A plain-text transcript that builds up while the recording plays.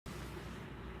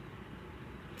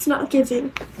It's not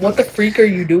giving. What the freak are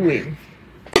you doing?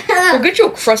 Go get your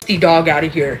crusty dog out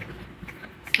of here.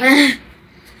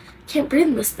 Can't breathe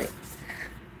in this thing.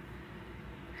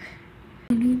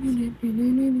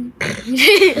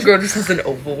 Girl just has an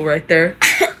oval right there.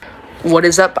 What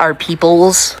is up, our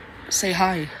peoples? Say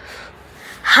hi.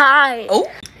 Hi.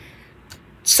 Oh.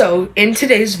 So, in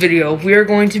today's video, we are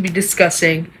going to be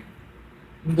discussing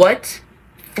what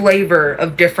flavor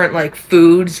of different, like,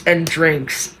 foods and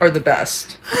drinks are the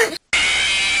best.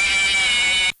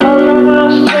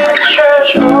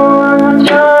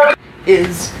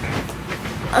 Is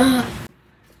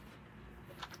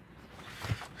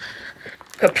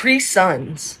Capri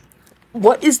Suns.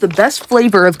 What is the best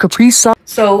flavor of Capri Sun?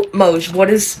 So, Moj, what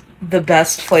is the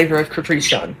best flavor of Capri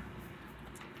Sun?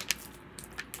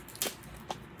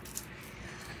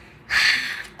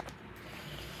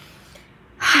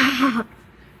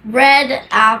 Red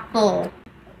apple.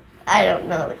 I don't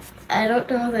know. I don't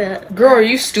know the. Girl, are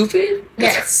you stupid?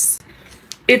 Yes.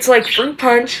 It's like fruit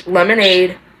punch,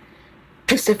 lemonade,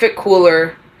 Pacific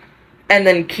Cooler, and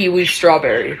then kiwi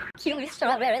strawberry. Kiwi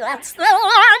strawberry, that's the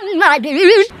one, my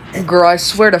dude. Girl, I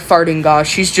swear to farting gosh,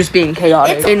 she's just being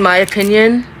chaotic. In my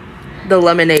opinion, the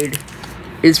lemonade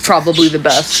is probably the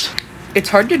best. It's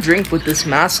hard to drink with this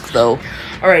mask, though.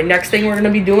 Alright, next thing we're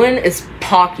gonna be doing is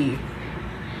Pocky.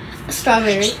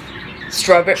 Strawberry.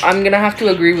 Strawberry. I'm gonna have to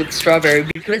agree with strawberry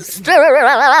because. Strawberry.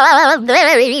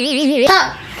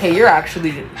 Okay, you're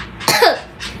actually.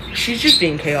 She's just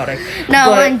being chaotic. No,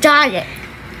 but, I'm diet.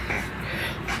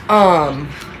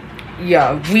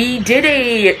 yeah, we did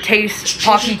a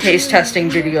Pocky taste testing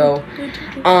video,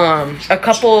 a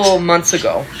couple months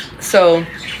ago. So,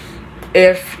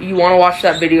 if you want to watch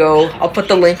that video, I'll put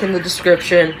the link in the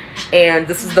description, and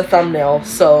this is the thumbnail.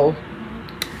 So,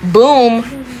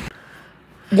 boom.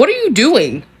 What are you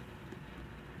doing?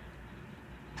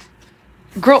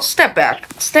 Girl, step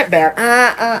back. Step back.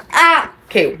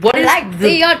 Okay, what is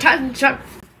Your tongue.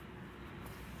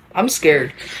 I'm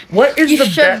scared. What is You the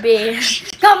should be.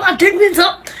 Come on, take this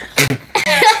up.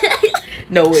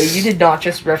 No way, you did not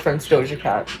just reference Doja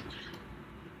Cat.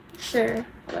 Sure,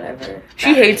 whatever.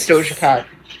 She hates Doja Cat.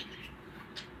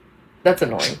 That's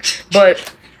annoying.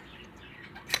 But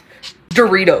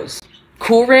Doritos.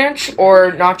 Cool Ranch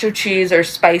or nacho cheese or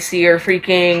spicy or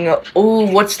freaking...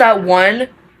 Ooh, what's that one?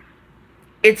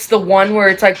 It's the one where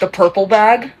it's like the purple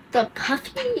bag. The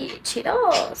puffy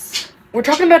Cheetos. We're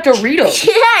talking about Doritos.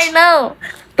 Yeah, I know.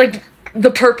 Like the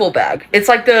purple bag. It's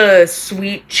like the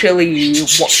sweet chili...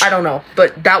 I don't know,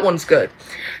 but that one's good.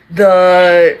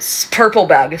 The purple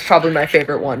bag is probably my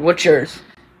favorite one. What's yours?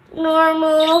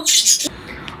 Normal.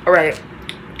 Alright.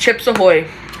 Chips Ahoy.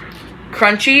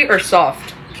 Crunchy or soft?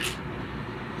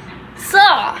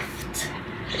 Soft.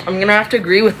 I'm gonna have to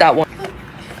agree with that one.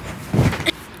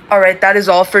 Alright, that is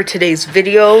all for today's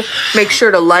video. Make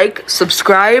sure to like,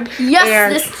 subscribe, Yes,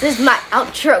 and this is my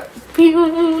outro.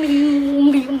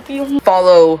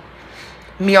 follow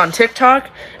me on TikTok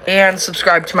and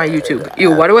subscribe to my YouTube.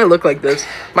 Ew, why do I look like this?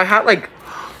 My hat like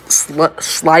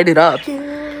slided up.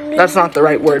 That's not the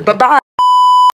right word, but bye.